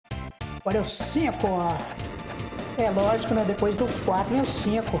Agora é o 5, ó. É lógico, né? Depois do 4 vem o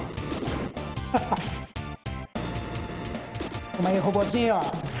 5. Toma aí, robozinho, ó.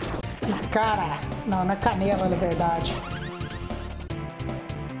 E cara. Não, na canela, na verdade.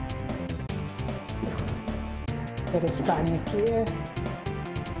 Pega esse carinha aqui.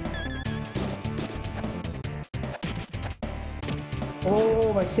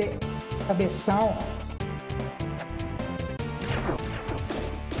 Oh, vai ser cabeção.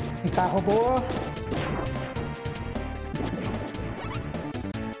 Vem cá, robô.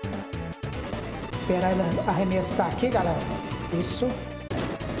 Esperar ele arremessar aqui, galera. Isso.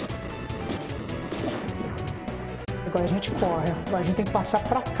 Agora a gente corre. Agora a gente tem que passar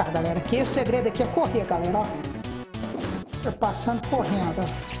pra cá, galera. Aqui o segredo aqui é correr, galera, ó. Tô passando correndo.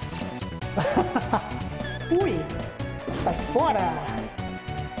 Ui. Sai fora.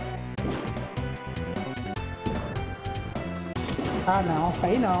 Ah, não.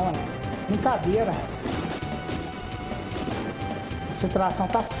 Aí não, é. Brincadeira. A concentração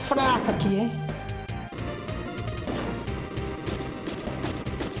tá fraca aqui, hein?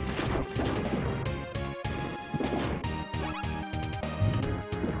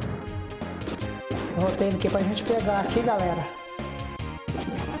 Rotei aqui pra gente pegar aqui, galera.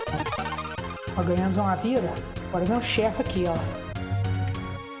 Ó, ganhamos uma vida. Agora vem o chefe aqui, ó.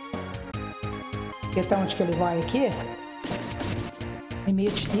 Então, onde que ele vai aqui?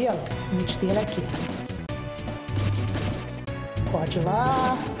 Limite dele é aqui. Pode ir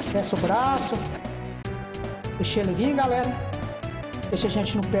lá. Desce o braço. Deixa ele vir, galera. Deixa a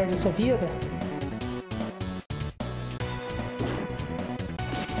gente não perde essa vida.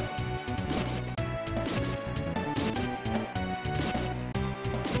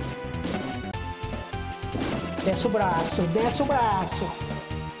 Desce o braço, desce o braço.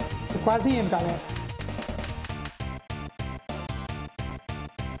 Tô quase indo, galera.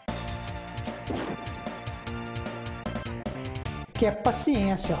 Aqui é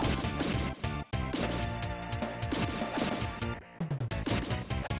paciência, ó.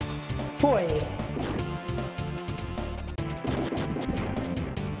 Foi.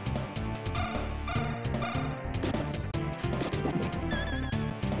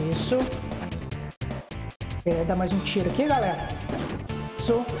 Isso. Dá mais um tiro aqui, galera.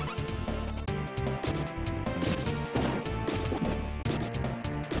 Isso.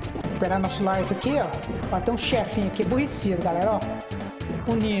 Recuperar nosso life aqui, ó. Ó, tem um chefinho aqui, aborrecido, galera, ó.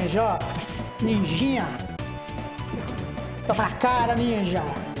 Um ninja, ó. Ninjinha. Toma na cara, ninja.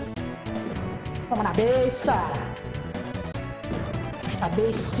 Toma na beiça. A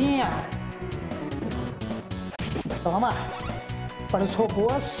beicinha. Toma. Para os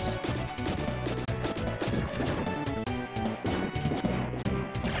robôs.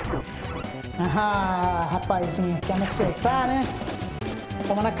 Ah, rapazinho, quer me acertar, né?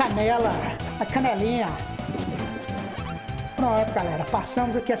 Toma na canela, na canelinha. Pronto, galera,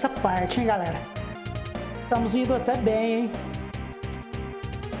 passamos aqui essa parte, hein, galera? Estamos indo até bem, hein?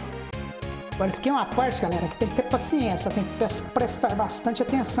 Agora isso aqui é uma parte, galera, que tem que ter paciência, tem que prestar bastante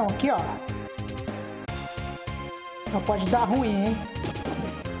atenção aqui, ó. Não pode dar ruim, hein?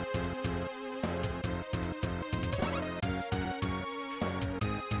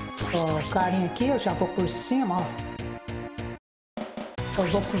 Ó, o carinha aqui, eu já vou por cima, ó. Eu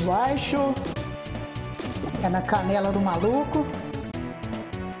vou por baixo. É na canela do maluco.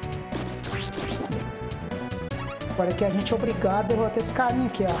 Agora aqui a gente é obrigado a derrotar esse carinha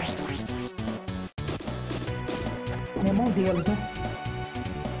aqui, ó. Nenhum deles, hein?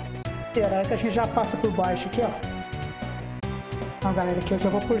 Esperar que a gente já passa por baixo aqui, ó. Ó, galera, aqui eu já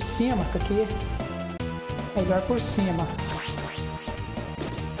vou por cima, porque aqui é melhor por cima.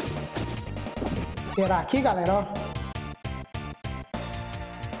 Esperar aqui, galera, ó.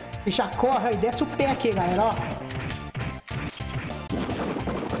 E já corre e desce o pé aqui, galera, ó.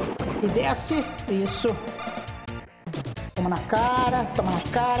 E desce. Isso. Toma na cara, toma na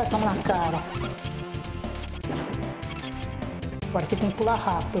cara, toma na cara. Agora aqui tem que pular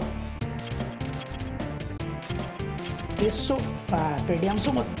rápido. Isso. Ah, perdemos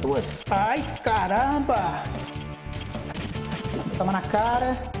uma, duas. Ai, caramba. Toma na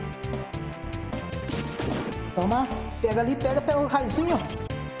cara. Toma. Pega ali, pega o raizinho.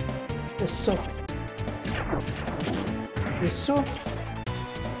 Isso. Isso.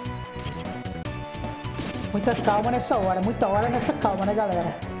 Muita calma nessa hora. Muita hora nessa calma, né,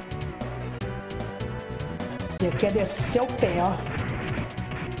 galera? E aqui é descer o pé, ó.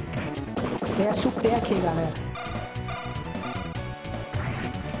 Desce o pé aqui, galera.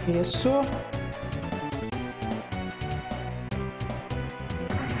 Isso.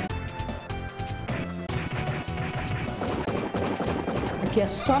 Aqui Aqui é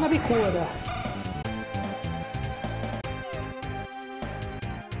só na bicuda.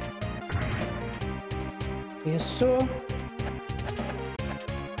 Isso.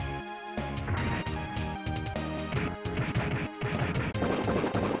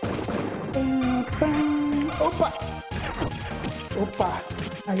 Opa! Opa!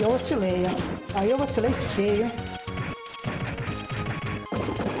 Aí eu vacilei, ó. Aí eu vacilei feio, hein?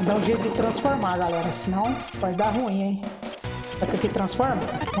 Dá um jeito de transformar, galera. Senão vai dar ruim, hein? Será que eu fiz transforma?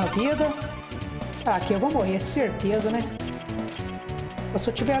 Uma vida. Ah, aqui eu vou morrer, certeza, né? Só se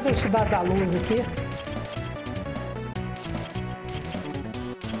eu tiver a velocidade da luz aqui.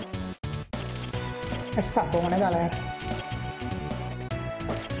 Mas tá bom, né, galera?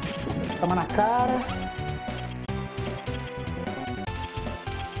 Toma na cara.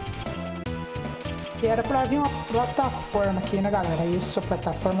 E era pra vir uma plataforma aqui, né, galera? Isso, a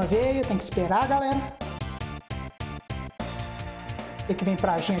plataforma veio, tem que esperar, galera. O que vem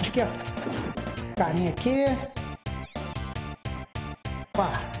pra gente aqui, ó? Carinha aqui.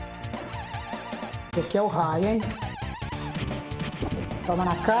 Opa. Esse aqui é o raio, hein? Toma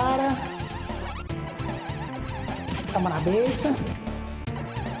na cara. Toma na beça.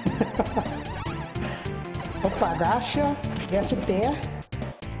 Opa, agacha. Desce o pé.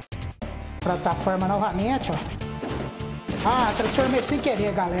 Plataforma novamente, ó. Ah, transformei sem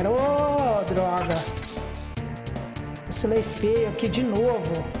querer, galera. Ô, droga. Vacilei feio aqui de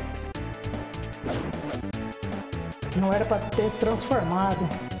novo. Não era pra ter transformado.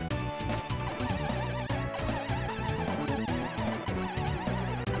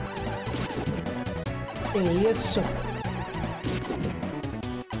 Que isso?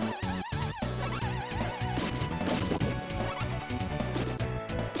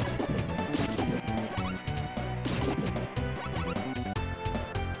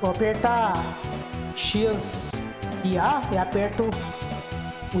 Vou apertar X e A e aperto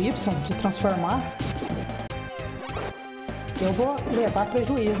o Y de transformar. Eu vou levar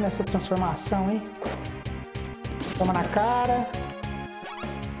prejuízo nessa transformação, hein? Toma na cara.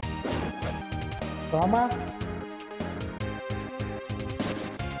 Toma.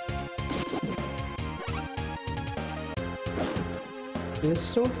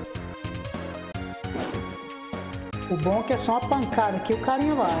 Isso. O bom é que é só uma pancada aqui, o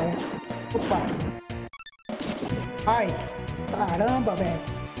carinha vai. Opa. Ai. Caramba, velho.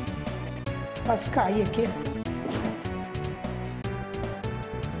 Quase caí aqui.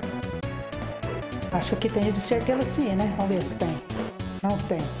 Acho que aqui tem de certeza sim, né? Vamos ver se tem. Não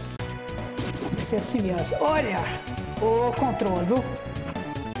tem. Tem que ser assim mesmo. Olha! O controle, viu?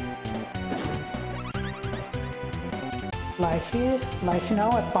 Life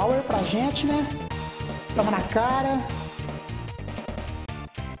não, é power pra gente, né? Toma na cara.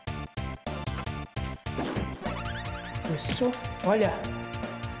 Isso. Olha.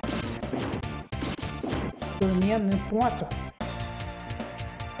 Dormindo no ponto.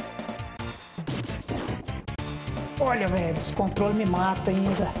 Olha, velho. Esse controle me mata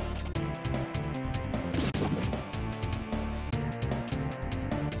ainda.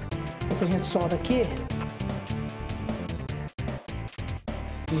 Se a gente solta aqui.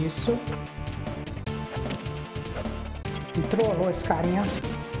 Isso. Trollou esse carinha.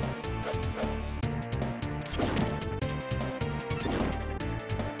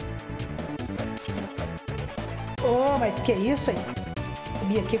 Oh, mas que isso aí?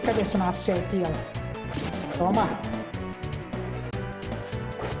 Subi aqui pra ver se não acerta ela. Toma.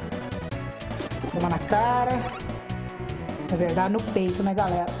 Toma na cara. Na verdade, no peito, né,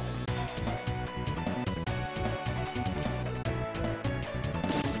 galera?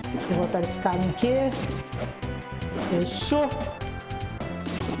 Vou voltar esse carinha aqui. Isso.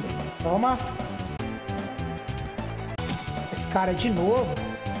 Toma. Esse cara de novo.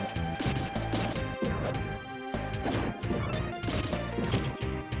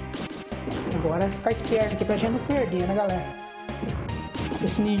 Agora ficar esperto aqui pra gente não perder, né, galera?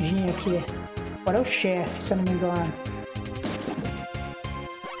 Esse ninjinha aqui. Agora é o chefe, se eu não me engano.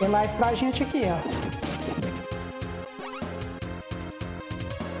 Tem live pra gente aqui, ó.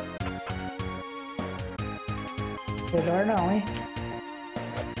 Melhor não, hein?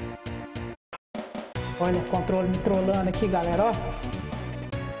 Olha o controle me trollando aqui, galera, ó.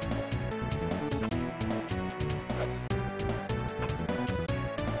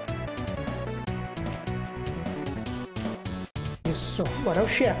 Isso. Agora é o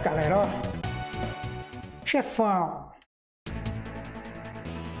chefe, galera, ó. Chefão.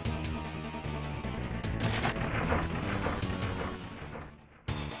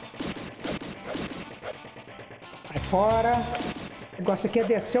 Sai fora. O negócio aqui é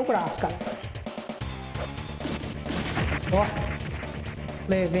descer o braço, cara. Ó.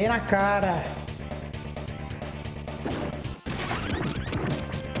 Levei na cara.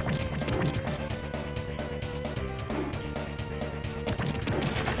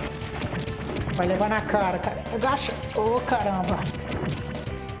 Vai levar na cara, cara. Agacha. Ô, caramba.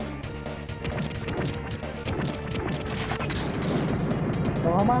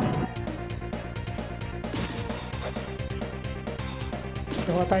 Toma.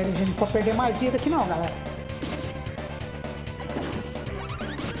 Derrotar ele, gente, não pode perder mais vida aqui não, galera.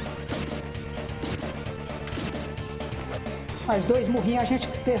 Mais 2 murrinhos a gente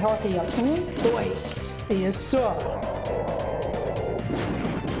derrota ele. 1, 2. Isso.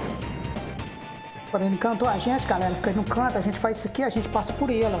 Quando ele encantou a gente, galera, fica no canto, a gente faz isso aqui, a gente passa por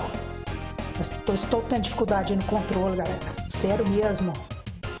ele, ó. Estou tendo dificuldade no controle, galera. Sério mesmo.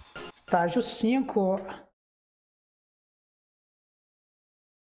 Estágio 5.